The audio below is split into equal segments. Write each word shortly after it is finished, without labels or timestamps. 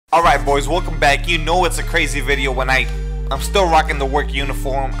Alright boys, welcome back. You know it's a crazy video when I'm still rocking the work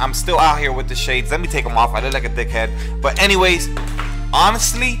uniform. I'm still out here with the shades. Let me take them off. I look like a dickhead. But anyways,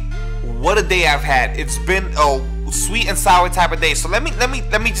 honestly, what a day I've had. It's been a sweet and sour type of day. So let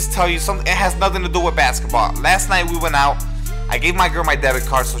me just tell you something. It has nothing to do with basketball. Last night we went out. I gave my girl my debit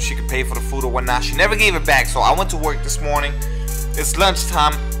card so she could pay for the food or whatnot. She never gave it back, so I went to work this morning. It's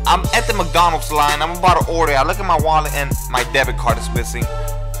lunchtime. I'm at the McDonald's line. I'm about to order. I look at my wallet and my debit card is missing.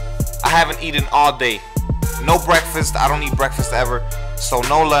 I haven't eaten all day. No breakfast. I don't eat breakfast ever. So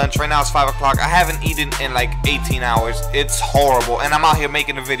no lunch. Right now it's 5 o'clock. I haven't eaten in like 18 hours. It's horrible. And I'm out here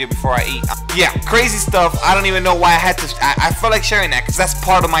making a video before I eat. Yeah, crazy stuff. I don't even know why I had to. I felt like sharing that because that's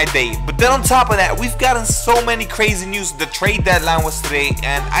part of my day. But then on top of that, we've gotten so many crazy news. The trade deadline was today.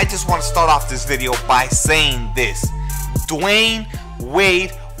 And I just want to start off this video by saying this. Dwayne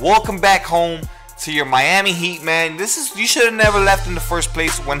Wade, welcome back home to your Miami Heat, man. You should have never left in the first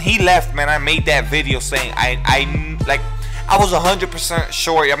place. When he left, man, I made that video saying I was 100%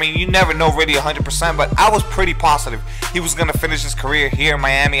 sure. I mean, you never know really 100%, but I was pretty positive he was gonna finish his career here in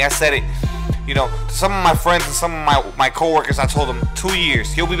Miami. I said it, you know, to some of my friends and some of my coworkers. I told them 2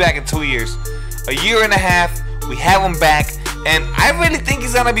 years. He'll be back in 2 years. A year and a half. We have him back. And I really think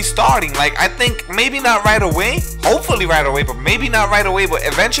he's gonna be starting. Like, I think maybe not right away, hopefully right away, but maybe not right away. But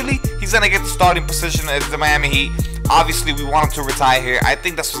eventually, he's gonna get the starting position as the Miami Heat. Obviously, we want him to retire here. I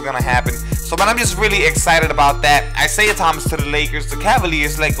think that's what's gonna happen. So, man, I'm just really excited about that. Isaiah Thomas to the Lakers. The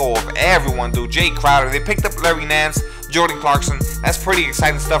Cavaliers let go of everyone, dude. Jay Crowder. They picked up Larry Nance, Jordan Clarkson. That's pretty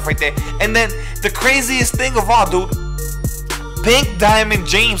exciting stuff right there. And then the craziest thing of all, dude, Pink Diamond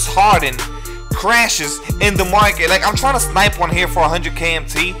James Harden crashes in the market. Like, I'm trying to snipe one here for 100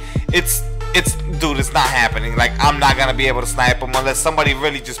 KMT. Dude, it's not happening. Like, I'm not gonna be able to snipe them unless somebody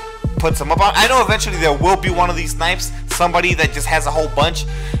really just puts them up. I know eventually there will be one of these snipes, somebody that just has a whole bunch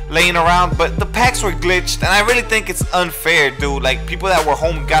laying around, but the packs were glitched, and I really think it's unfair, dude. Like, people that were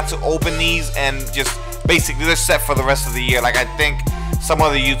home got to open these and just basically they're set for the rest of the year. Like, I think some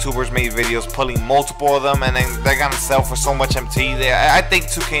other YouTubers made videos pulling multiple of them, and then they're gonna sell for so much MT there. I think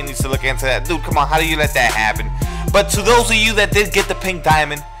 2K needs to look into that. Dude, come on, how do you let that happen? But to those of you that did get the pink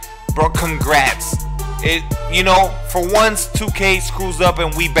diamond, bro, congrats. You know, for once 2K screws up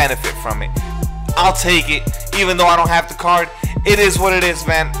and we benefit from it. I'll take it, even though I don't have the card. It is what it is,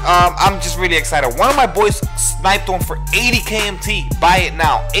 man. I'm just really excited. One of my boys sniped one for 80 KMT. Buy it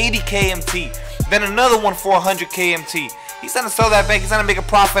now, 80 KMT. Then another one for 100 KMT. He's gonna sell that back. He's gonna make a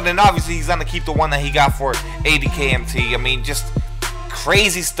profit, and obviously he's gonna keep the one that he got for 80 KMT. I mean, just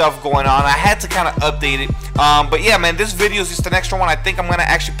crazy stuff going on. I had to kind of update it. But yeah, man, this video is just an extra one. I think I'm gonna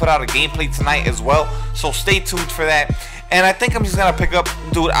actually put out a gameplay tonight as well, so stay tuned for that. And I think I'm just gonna pick up,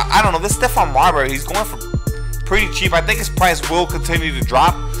 dude. I don't know, this Stephon Marbury. He's going for pretty cheap. I think his price will continue to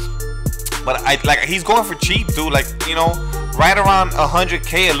drop, but he's going for cheap, dude. Like, you know, right around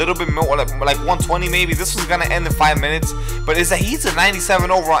 100K, a little bit more, like 120 maybe. This one's gonna end in 5 minutes, but it's that he's a 97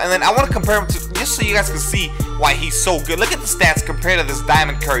 overall. And then I want to compare him to, just so you guys can see why he's so good. Look at the stats compared to this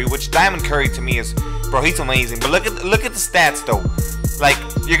Diamond Curry, which Diamond Curry to me is, bro, he's amazing. But look at the stats though. Like,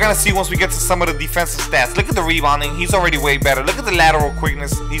 you're gonna see once we get to some of the defensive stats. Look at the rebounding, he's already way better. Look at the lateral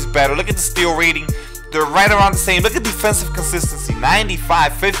quickness, he's better. Look at the steal rating, they're right around the same. Look at defensive consistency,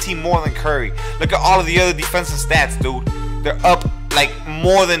 95, 15 more than Curry. Look at all of the other defensive stats, dude. They're up like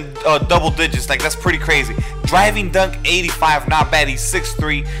more than double digits. Like, that's pretty crazy. Driving dunk 85, not bad. He's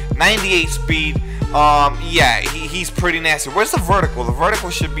 6'3", 98 speed. Yeah, he's pretty nasty. Where's the vertical? The vertical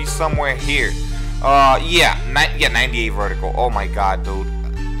should be somewhere here. Yeah, 98 vertical. Oh my god, dude.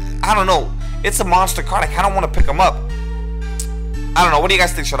 I don't know. It's a monster card. I kind of want to pick him up. I don't know. What do you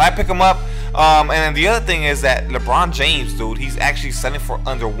guys think? Should I pick him up? And then the other thing is that LeBron James, dude, he's actually selling for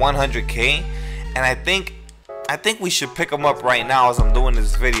under 100K, and I think we should pick him up right now as I'm doing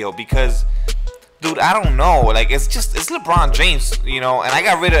this video, because, dude, I don't know, like, it's LeBron James, you know. And I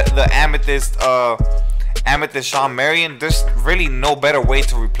got rid of the Amethyst Sean Marion. There's really no better way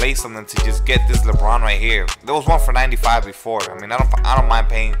to replace him than to just get this LeBron right here. There was one for 95 before. I mean, I don't mind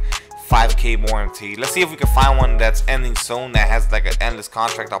paying 5K more MT. Let's see if we can find one that's ending soon that has like an endless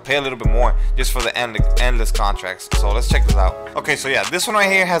contract. I'll pay a little bit more just for the endless contracts. So let's check this out. Okay, so yeah, this one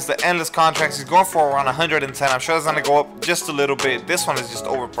right here has the endless contracts. He's going for around 110. I'm sure it's gonna go up just a little bit. This one is just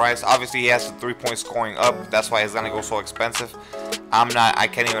overpriced. Obviously, he has the 3-point scoring up. That's why it's gonna go so expensive. I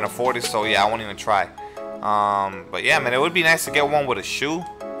can't even afford it. So yeah, I won't even try. But yeah, man, it would be nice to get one with a shoe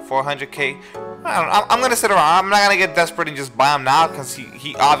for 100K. I don't know, I'm gonna sit around. I'm not gonna get desperate and just buy him now, because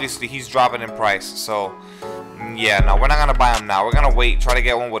he obviously he's dropping in price. So yeah, no, we're not gonna buy him now. We're gonna wait, try to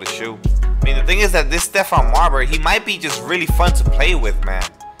get one with a shoe. I mean, the thing is that this Stephon Marbury, he might be just really fun to play with, man.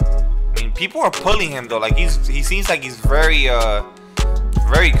 people are pulling him though. Like he seems like he's very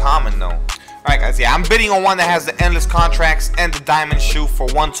common though. Alright guys, yeah, I'm bidding on one that has the endless contracts and the diamond shoe for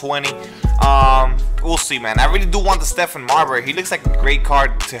 120. We'll see, man. I really do want the Stephen Marbury. He looks like a great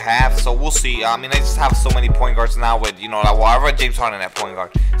card to have, so we'll see. I mean, I just have so many point guards now with, you know, like, well, I read James Harden at point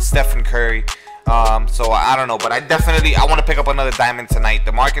guard, Stephen Curry. So I don't know, but I want to pick up another diamond tonight.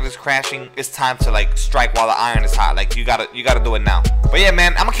 The market is crashing. It's time to like strike while the iron is hot. Like you gotta do it now. But yeah,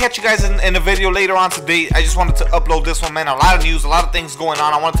 man, I'm gonna catch you guys in a video later on today. I just wanted to upload this one, man. A lot of news, a lot of things going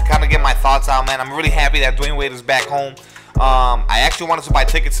on. I wanted to kind of get my thoughts out, man. I'm really happy that Dwayne Wade is back home. I actually wanted to buy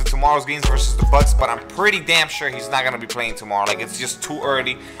tickets to tomorrow's games versus the Bucks, but I'm pretty damn sure he's not gonna be playing tomorrow. Like it's just too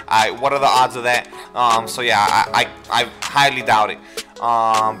early. What are the odds of that? So yeah, I highly doubt it.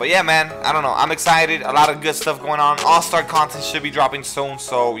 But yeah, man, I don't know. I'm excited. A lot of good stuff going on. All-Star content should be dropping soon.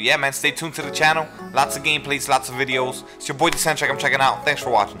 So yeah, man, stay tuned to the channel. Lots of gameplays, lots of videos. It's your boy Dcentric. I'm checking out. Thanks for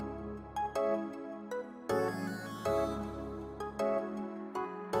watching.